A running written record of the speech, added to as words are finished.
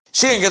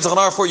Shirin gets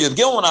a for you.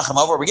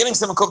 We're beginning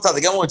Simon Kukta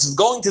again, which is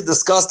going to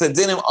discuss the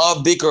dinim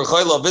of Bikur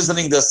Cholim,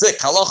 visiting the sick.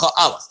 Halacha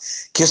Aleph.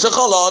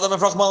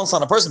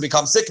 A person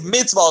becomes sick,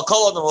 mitzvah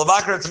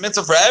it's a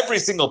mitzvah for every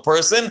single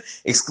person,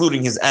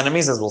 excluding his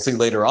enemies, as we'll see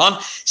later on,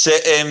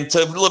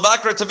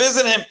 to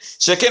visit him.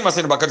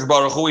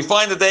 We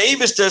find that the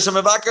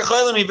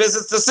Eivishter, he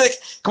visits the sick.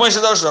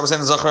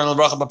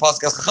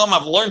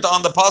 I've learned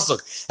on the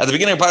pasuk at the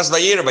beginning of Pasuk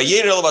Vayer,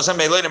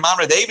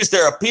 the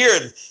Eivishter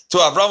appeared to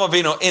Avraham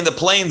Avinu in the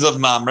plains of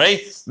Mamre.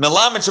 The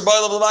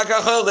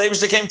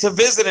Eivishter came to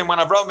visit him when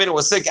Avraham Avinu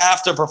was sick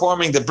after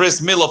performing the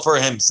bris milah for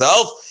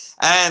himself.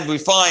 And we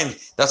find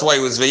that's why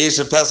it was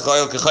Vayeshev Pesach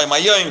Oyel K'chayim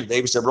Hayoim. The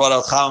Eibishter brought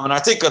out Chamam and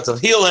Artika to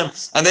heal him,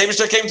 and the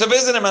Eibishter came to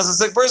visit him as a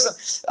sick person.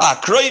 Now,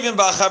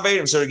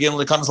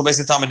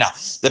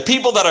 the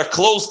people that are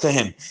close to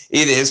him,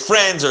 either his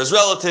friends or his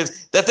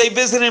relatives, that they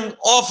visit him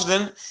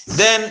often,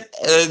 then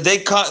as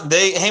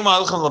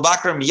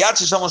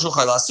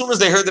soon as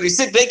they heard that he's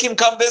sick, they can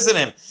come visit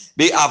him.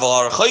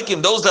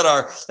 Those that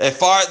are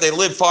far, they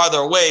live farther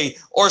away,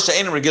 or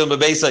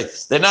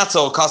they're not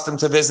so accustomed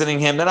to visiting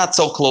him, they're not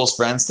so close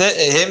friends to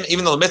him,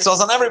 even though the mitzvah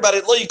is on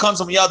everybody,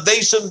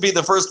 they shouldn't be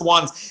the first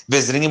ones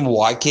visiting him.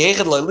 Why? They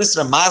don't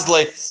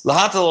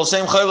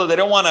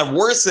want to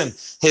worsen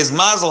his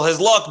mazel, his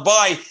luck,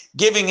 by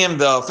giving him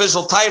the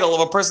official title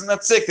of a person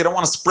that's sick. They don't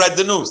want to spread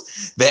the news.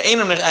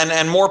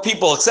 And more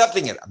people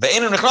accepting it. They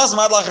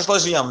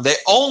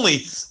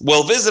only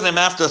will visit him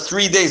after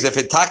 3 days. If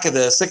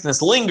the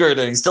sickness lingered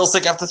and he's still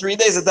sick after 3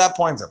 days, at that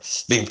point,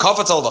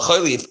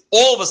 if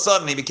all of a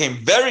sudden he became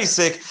very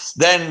sick,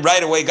 then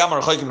right away,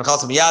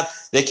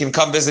 they can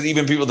come visit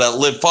even people that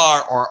live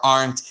far or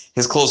aren't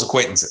his close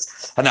acquaintances.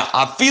 And now,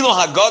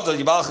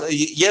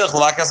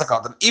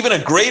 even a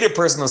greater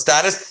person of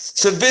status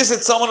should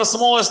visit someone of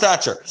smaller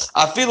stature.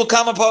 And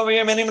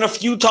even a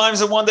few times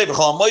in one day.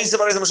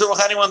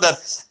 Anyone that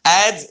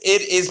adds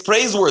it is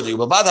praiseworthy.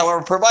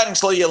 However, providing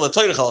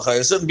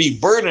it shouldn't be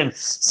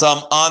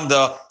burdensome on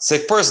the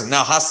sick person.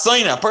 Now,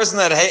 a person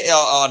that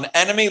an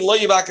enemy, he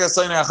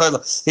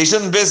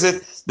shouldn't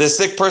visit the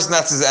sick person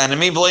that's his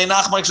enemy.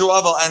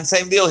 And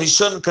same deal, he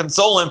shouldn't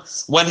console him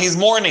when he's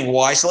mourning.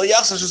 Why?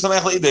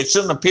 It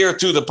shouldn't appear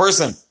to the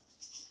person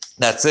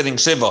that's sitting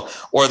Shiva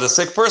or the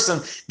sick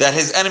person that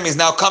his enemy is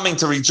now coming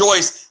to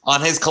rejoice on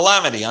his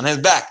calamity, on his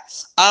back.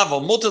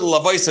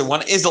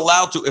 One is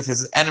allowed to, if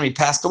his enemy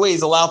passed away,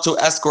 he's allowed to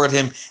escort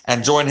him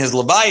and join his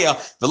levaya.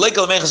 We're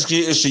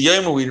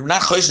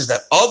not choishes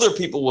that other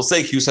people will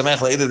say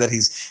that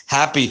he's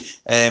happy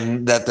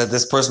that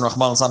this person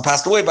Rahman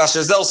passed away, because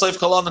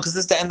this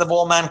is the end of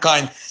all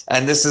mankind,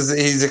 and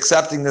he's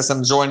accepting this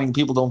and joining.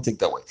 People don't think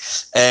that way.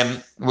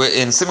 In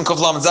Simon Kuf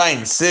Lamed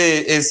Zayin,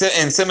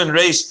 in Simon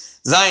Reish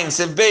Zayin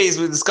Siv Beis,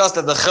 we discussed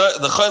that the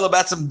Chayla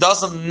Batzim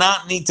does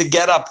not need to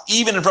get up,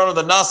 even in front of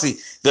the Nasi,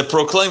 the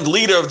proclaimed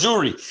leader of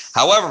Jewry.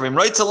 However,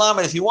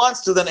 if he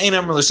wants to, then we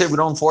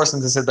don't force him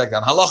to sit back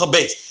down. Halacha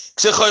Beis.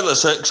 If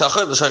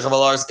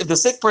the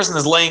sick person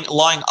is lying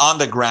on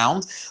the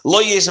ground,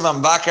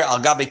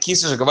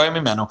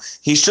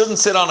 he shouldn't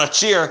sit on a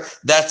chair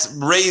that's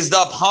raised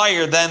up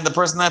higher than the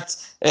person that's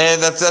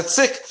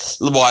sick.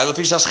 Why?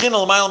 Because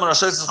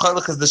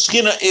the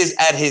Shechina is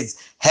at his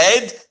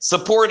head,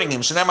 supporting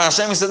him. The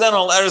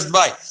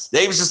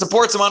Eibush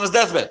supports him on his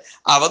deathbed.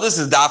 This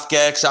is dafke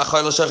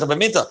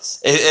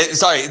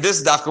this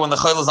is dafke when the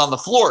chayil is on the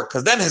floor,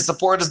 because then his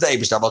support is the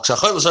Eibush.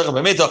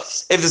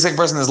 If the sick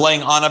person is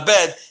laying on a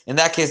bed, in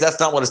that case, that's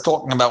not what it's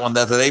talking about. When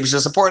the Eibush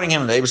is supporting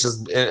him, the Eibush is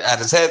at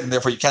his head, and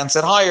therefore you can't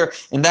sit higher.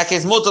 In that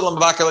case, a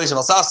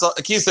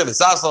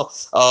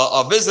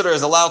visitor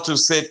is allowed to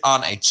sit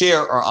on a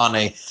chair or on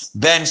a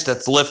bench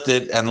that's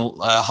lifted and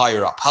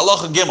higher up.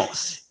 Halacha Gimel.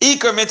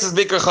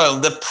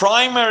 The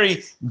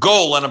primary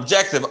goal and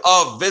objective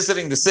of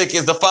visiting the sick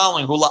is the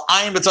following: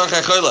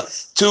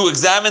 to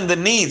examine the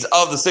needs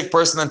of the sick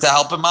person and to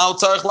help him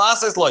out.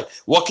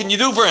 What can you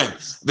do for him?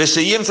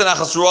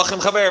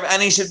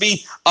 And he should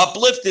be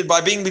uplifted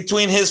by being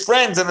between his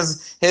friends and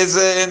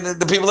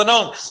the people that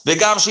know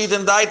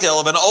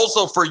him. And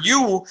also for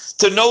you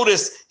to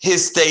notice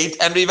his state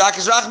and be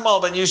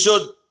and you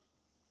should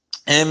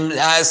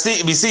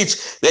beseech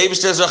the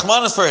Eibishter's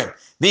Rahmanas for him.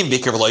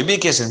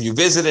 If you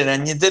visited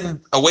and you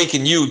didn't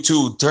awaken you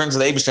to turn to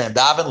the Eibishter and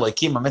daven, like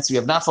Kima mitzvah, you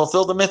have not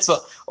fulfilled the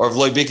mitzvah. Or if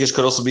Loi Bikish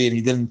could also be, and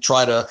he didn't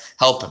try to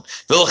help him.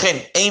 For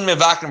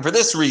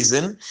this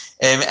reason,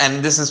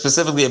 and this is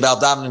specifically about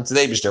davening to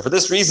the Eibishter. For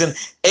this reason,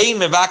 you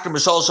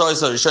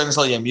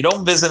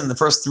don't visit in the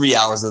first 3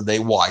 hours of the day.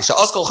 Why? For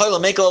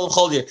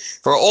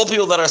all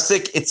people that are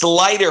sick, it's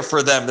lighter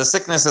for them. The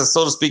sickness is,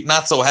 so to speak,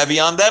 not so heavy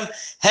on them.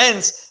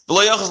 Hence,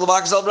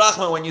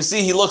 when you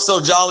see he looks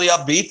so jolly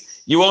upbeat,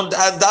 you won't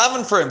have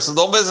daven for him, so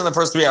don't visit in the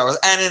first 3 hours.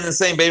 And in the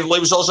same way, not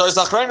in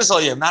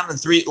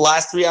the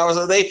last 3 hours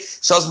of the day,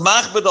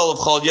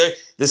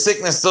 the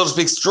sickness, so to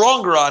speak,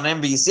 stronger on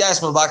him.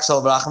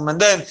 And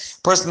then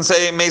person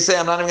may say,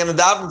 I'm not even going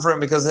to daven for him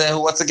because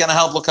what's it going to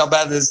help? Look how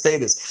bad his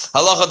state is.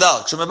 Halacha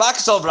dal.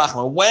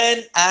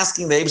 When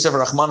asking the Eibusher for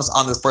Rachmanos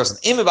on this person,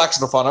 if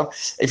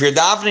you're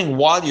davening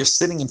while you're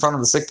sitting in front of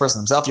the sick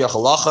person himself, you can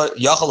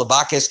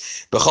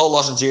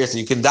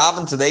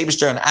daven to the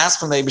Eibusher and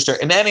ask from the Eibusher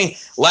in any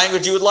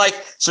language you would like.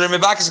 You're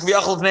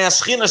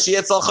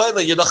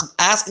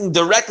asking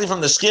directly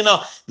from the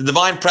Shechina, the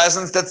divine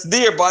presence that's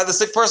there by the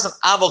sick person.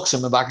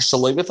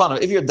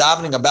 If you're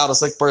davening about a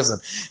sick person,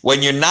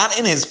 when you're not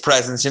in his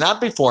presence, you're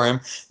not before him,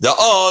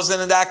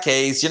 and in that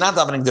case, you're not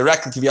davening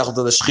directly to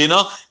the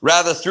Shechina,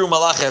 rather through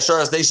Malachi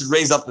Asharas, they should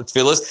raise up the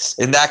tefillas.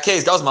 In that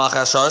case, those Malachi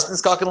Asharas,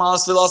 it's going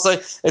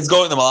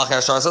to Malachi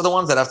Asharas are the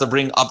ones that have to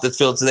bring up the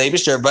tefillah to the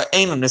Eibusher, but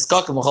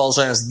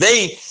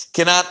they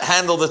cannot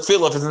handle the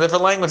tefillah if it's in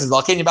different languages.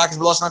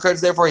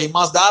 Therefore, he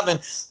must daven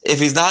if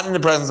he's not in the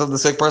presence of the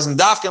sick person.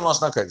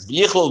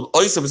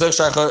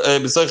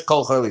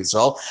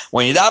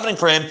 When you're davening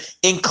for him,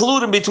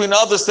 include him between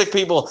other sick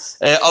people,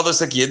 other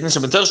sick yidden.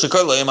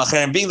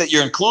 Being that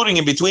you're including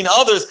him between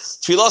others,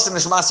 your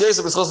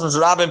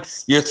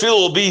tefillah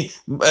will be.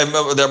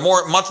 There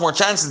are much more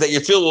chances that your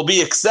tefillah will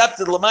be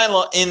accepted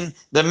in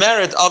the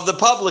merit of the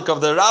public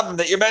of the rabbim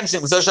that you're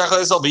mentioning.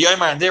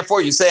 And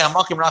therefore, you say that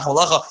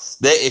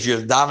if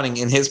you're davening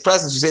in his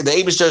presence, you say the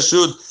Eibusher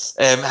should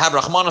have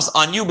rachmanos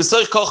on you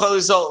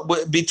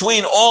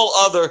between all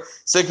other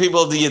sick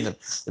people of the Yidden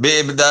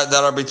that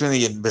are between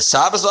the Yidden. But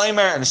Shabbos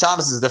and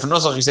Shabbos is different.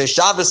 Also, you say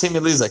Shabbos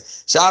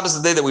himilizek. Shabbos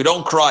is the day that we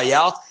don't cry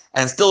out,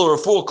 and still we're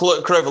full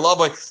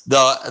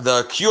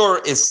the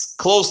cure is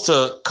close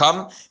to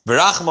come.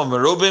 V'racham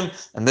merubim,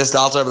 and this the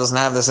Alter Rebbe doesn't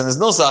have this in his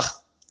nusach.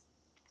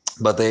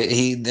 But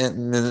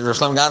Rosh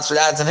Shlomo Gansfeld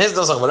adds in his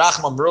nusach,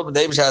 v'racham merubim, the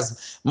Eibush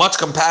has much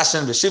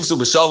compassion, v'shivsu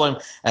b'shalom,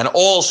 and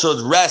all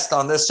should rest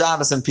on this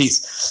Shabbos in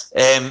peace.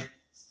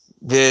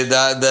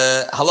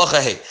 The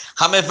halacha hey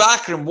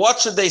hamevakrim. What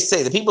should they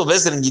say? The people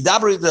visiting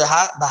yidabru the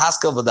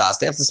bahaskel vadas.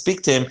 They have to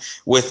speak to him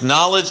with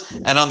knowledge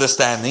and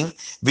understanding.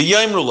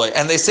 V'yoimrulay,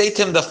 and they say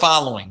to him the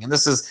following. And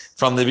this is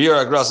from the Biur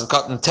Agros of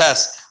Cotton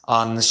Tess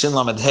on Shin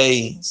Lamed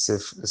Hey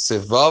Siv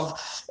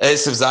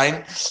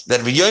Zayin.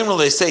 That v'yoimrulay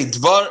they say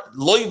dvar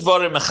loy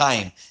dvarim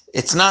mechayim.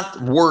 It's not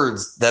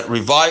words that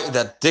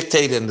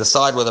dictate and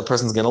decide whether a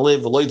person's going to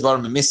live. And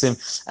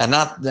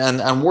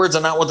words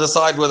are not what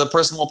decide whether a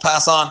person will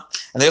pass on.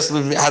 And they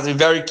also have to be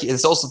very.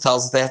 It also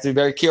tells us they have to be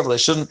very careful. They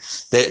shouldn't.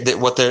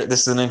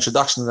 This is an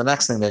introduction to the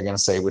next thing they're going to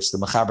say, which the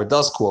Mechaber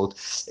does quote,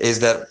 is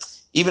that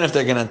even if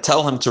they're going to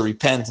tell him to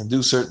repent and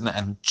do certain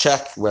and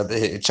check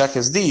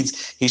his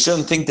deeds, he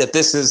shouldn't think that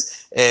this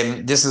is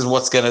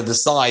what's going to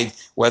decide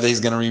whether he's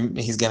going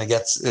to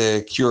get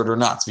cured or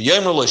not. So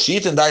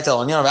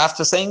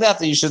after saying that,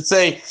 you should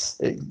say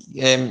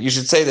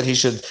that he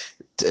should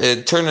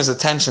turn his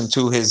attention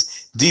to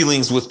his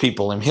dealings with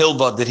people. In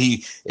Hilba, did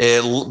he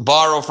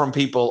borrow from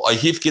people?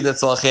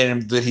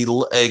 Did he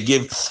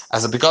give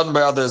as a begotten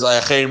by others?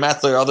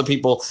 Other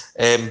people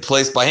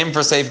placed by him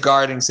for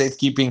safeguarding,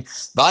 safekeeping.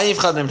 Then you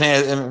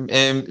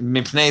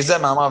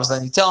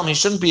tell him he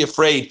shouldn't be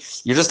afraid.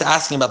 You're just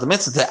asking about the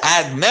mitzvah to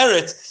add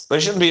merit, but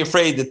he shouldn't be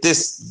afraid that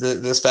this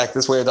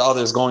way or the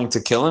other is going to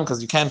kill him,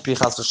 because you can't be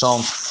chas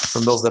v'shalom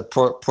from those that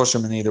push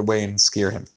him in either way and scare him.